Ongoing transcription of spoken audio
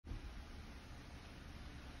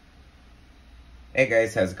Hey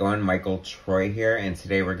guys, how's it going? Michael Troy here, and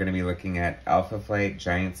today we're going to be looking at Alpha Flight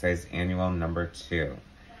Giant Size Annual number 2.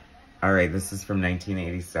 Alright, this is from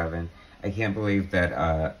 1987. I can't believe that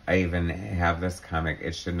I even have this comic.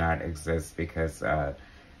 It should not exist because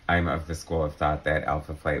I'm of the school of thought that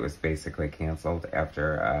Alpha Flight was basically canceled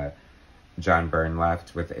after John Byrne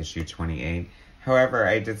left with issue 28. However,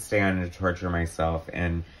 I did stay on to torture myself,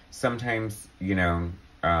 and sometimes, it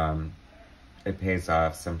pays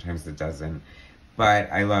off, sometimes it doesn't.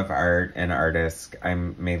 But I love art and artists.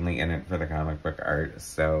 I'm mainly in it for the comic book art.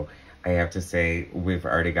 So I have to say, we've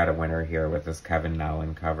already got a winner here with this Kevin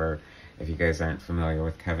Nowlan cover. If you guys aren't familiar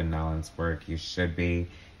with Kevin Nowlan's work, you should be.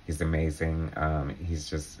 He's amazing. He's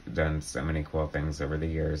just done so many cool things over the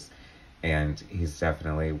years. And he's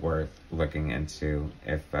definitely worth looking into.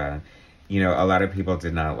 If, a lot of people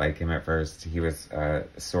did not like him at first. He was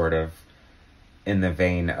sort of in the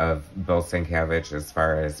vein of Bill Sienkiewicz as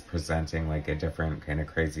far as presenting like a different kind of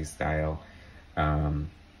crazy style.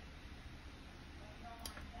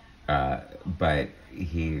 But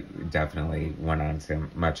he definitely went on to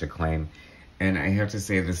much acclaim. And I have to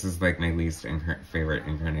say, this is like my least favorite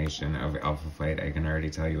incarnation of Alpha Flight. I can already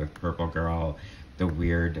tell you, with Purple Girl, the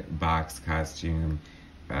weird box costume,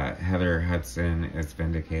 Heather Hudson is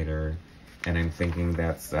Vindicator, and I'm thinking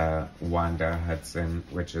that's Wanda Hudson,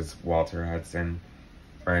 which is Walter Hudson.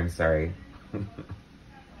 Or I'm sorry,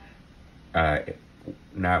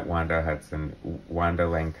 not Wanda Hudson, Wanda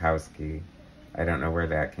Lankowski. I don't know where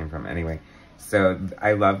that came from. Anyway, so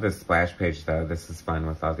I love this splash page, though. This is fun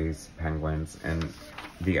with all these penguins. And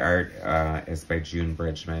the art is by June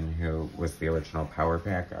Brigman, who was the original Power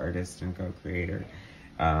Pack artist and co-creator.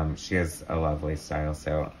 She has a lovely style,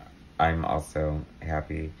 so I'm also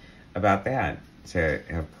happy about that, to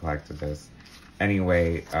have collected this.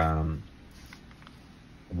 Anyway,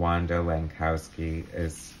 Wanda Lankowski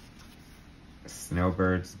is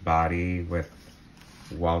Snowbird's body with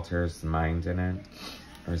Walter's mind in it,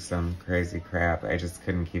 or some crazy crap. I just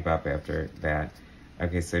couldn't keep up after that.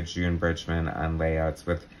 Okay, so June Brigman on layouts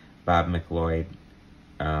with Bob McCleod,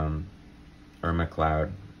 or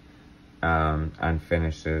McCleod, on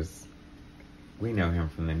finishes. We know him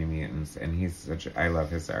from the New Mutants, and he's I love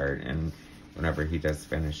his art, and whenever he does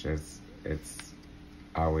finishes, it's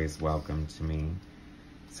always welcome to me.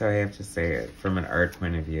 So I have to say, from an art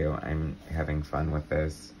point of view, I'm having fun with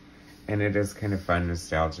this. And it is kind of fun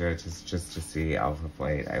nostalgia just to see Alpha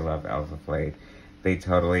Flight. I love Alpha Flight. They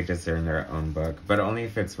totally deserve their own book, but only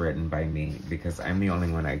if it's written by me, because I'm the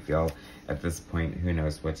only one, I feel, at this point, who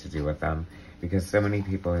knows what to do with them. Because so many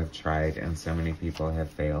people have tried, and so many people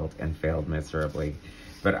have failed, and failed miserably.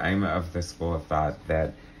 But I'm of the school of thought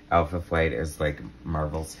that Alpha Flight is like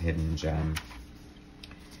Marvel's hidden gem.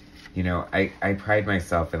 You know, I pride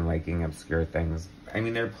myself in liking obscure things. I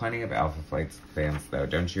mean, there are plenty of Alpha Flight fans, though.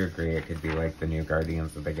 Don't you agree? It could be like the new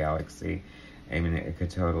Guardians of the Galaxy. I mean, it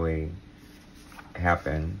could totally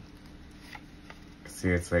happen. See,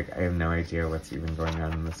 it's like, I have no idea what's even going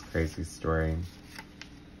on in this crazy story.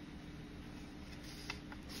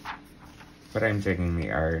 But I'm digging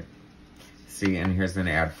the art. See, and here's an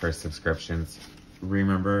ad for subscriptions.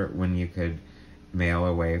 Remember when you could mail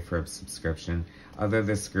away for a subscription? Although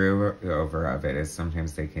the screw over of it is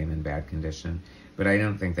sometimes they came in bad condition. But I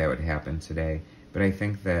don't think that would happen today. But I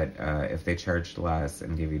think that if they charged less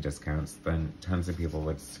and gave you discounts, then tons of people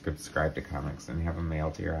would subscribe to comics and have them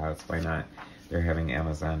mailed to your house. Why not? They're having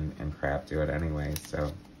Amazon and crap do it anyway,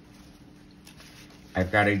 so.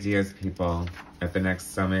 I've got ideas, people. At the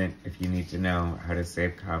next summit, if you need to know how to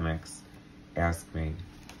save comics, ask me.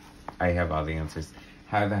 I have all the answers.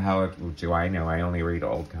 How the hell do I know? I only read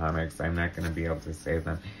old comics. I'm not going to be able to save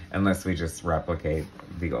them unless we just replicate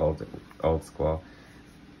the old school.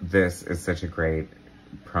 This is such a great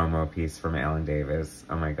promo piece from Alan Davis.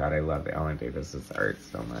 Oh my god, I love Alan Davis's art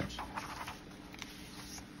so much.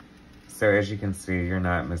 So as you can see, you're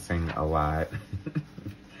not missing a lot.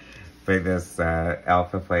 For this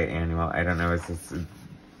Alpha Flight annual, I don't know, is this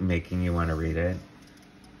making you want to read it?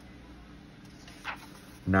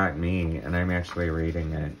 Not me, and I'm actually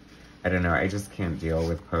reading it. I don't know, I just can't deal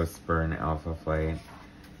with post-Byrne Alpha Flight.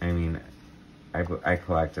 I mean, I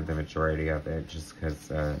collected the majority of it just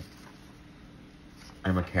because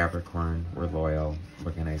I'm a Capricorn. We're loyal.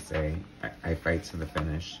 What can I say? I fight to the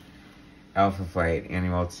finish. Alpha Flight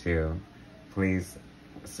Annual 2. Please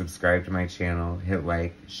subscribe to my channel, hit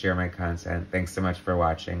like, share my content. Thanks so much for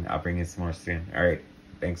watching. I'll bring you some more soon. Alright,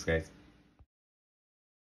 thanks guys.